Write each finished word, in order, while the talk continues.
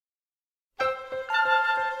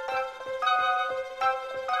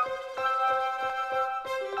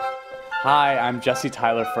Hi, I'm Jesse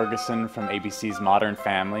Tyler Ferguson from ABC's Modern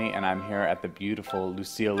Family, and I'm here at the beautiful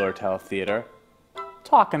Lucille Lortel Theater.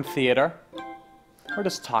 Talking theater. We're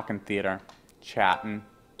just talking theater, chatting.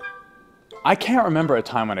 I can't remember a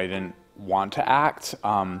time when I didn't want to act.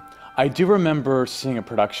 I do remember seeing a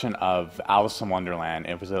production of Alice in Wonderland.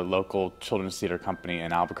 It was a local children's theater company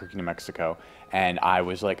in Albuquerque, New Mexico, and I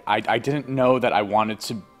was like, I didn't know that I wanted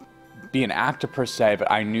to be an actor per se,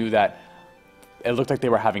 but I knew that it looked like they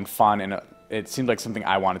were having fun, and it seemed like something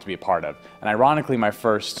I wanted to be a part of. And ironically, my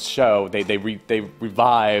first show, they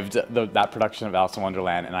revived that production of Alice in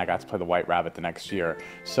Wonderland, and I got to play the White Rabbit the next year.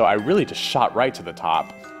 So I really just shot right to the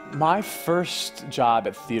top. My first job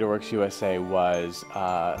at TheaterWorks USA was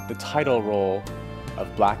the title role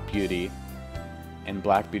of Black Beauty in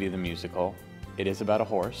Black Beauty the Musical. It is about a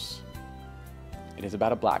horse. It is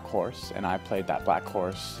about a black horse, and I played that black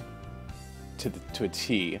horse to a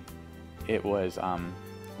T. It was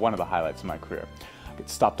one of the highlights of my career. I get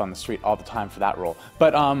stopped on the street all the time for that role.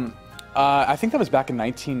 But I think that was back in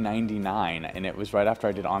 1999, and it was right after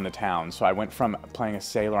I did On the Town. So I went from playing a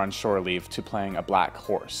sailor on shore leave to playing a black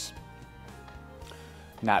horse.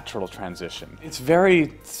 Natural transition. It's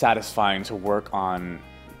very satisfying to work on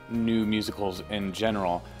new musicals in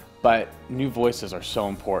general, but new voices are so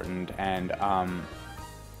important, and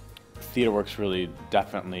TheaterWorks really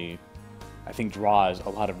definitely, I think, draws a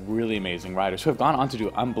lot of really amazing writers who have gone on to do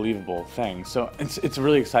unbelievable things. So it's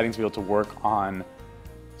really exciting to be able to work on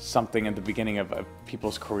something at the beginning of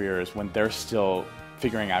people's careers when they're still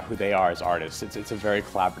figuring out who they are as artists. It's a very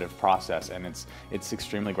collaborative process, and it's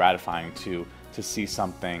extremely gratifying to see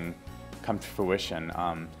something come to fruition.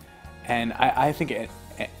 And I think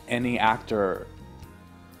any actor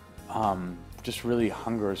just really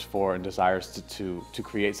hungers for and desires to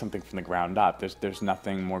create something from the ground up. There's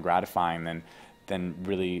nothing more gratifying than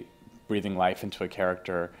really breathing life into a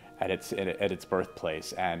character at its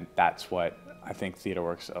birthplace, and that's what I think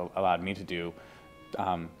TheaterWorks allowed me to do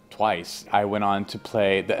twice. I went on to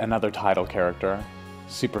play another title character,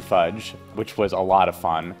 Super Fudge, which was a lot of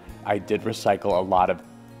fun. I did recycle a lot of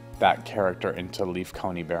that character into Leaf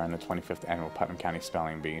Coney Bear in the 25th Annual Putnam County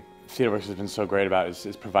Spelling Bee. TheaterWorks has been so great about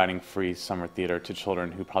is providing free summer theater to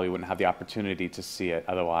children who probably wouldn't have the opportunity to see it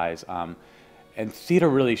otherwise. And theater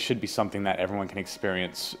really should be something that everyone can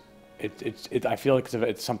experience. I feel like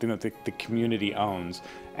it's something that the community owns.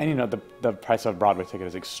 And you know, the price of a Broadway ticket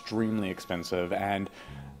is extremely expensive, and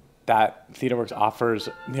that TheaterWorks offers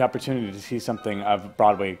the opportunity to see something of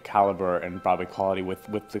Broadway caliber and Broadway quality with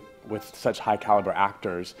such high caliber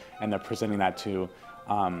actors, and they're presenting that to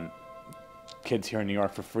kids here in New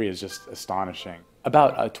York for free is just astonishing.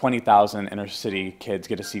 About 20,000 inner city kids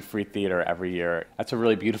get to see free theater every year. That's a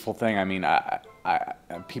really beautiful thing. I mean,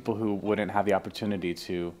 people who wouldn't have the opportunity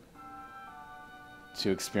to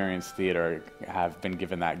experience theater have been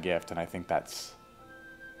given that gift, and I think it's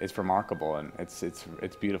remarkable, and it's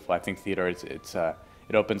beautiful. I think theater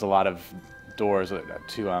it opens a lot of doors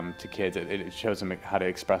to kids. It shows them how to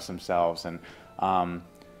express themselves, and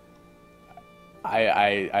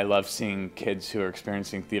I love seeing kids who are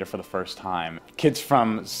experiencing theater for the first time. Kids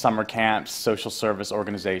from summer camps, social service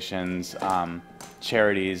organizations,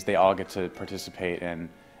 charities, they all get to participate in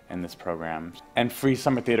this program. And free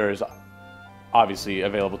summer theater is obviously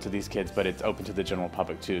available to these kids, but it's open to the general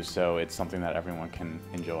public too, so it's something that everyone can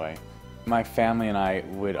enjoy. My family and I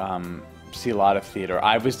would see a lot of theater.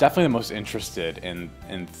 I was definitely the most interested in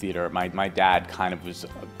theater. My dad kind of was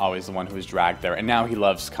always the one who was dragged there, and now he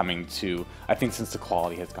loves coming to, I think since the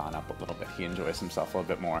quality has gone up a little bit, he enjoys himself a little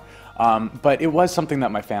bit more. But it was something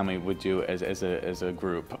that my family would do as a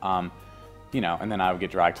group, you know, and then I would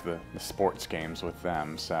get dragged to the sports games with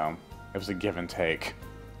them, so it was a give and take.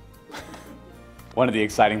 One of the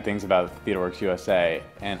exciting things about TheaterWorks USA,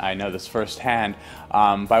 and I know this firsthand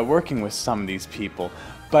by working with some of these people,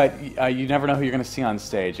 but you never know who you're going to see on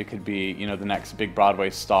stage. It could be, you know, the next big Broadway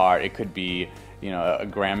star. It could be, you know, a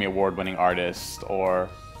Grammy Award-winning artist or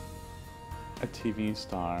a TV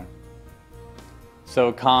star.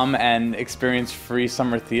 So come and experience free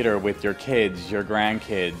summer theater with your kids, your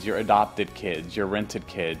grandkids, your adopted kids, your rented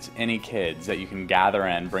kids, any kids that you can gather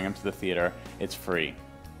in, bring them to the theater. It's free.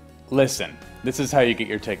 Listen, this is how you get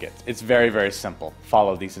your tickets. It's very, very simple.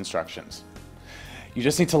 Follow these instructions. You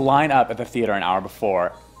just need to line up at the theater an hour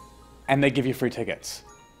before, and they give you free tickets.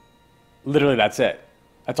 Literally, that's it.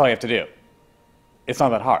 That's all you have to do. It's not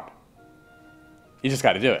that hard. You just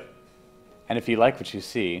got to do it. And if you like what you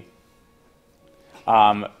see,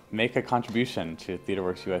 make a contribution to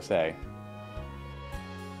TheaterWorks USA.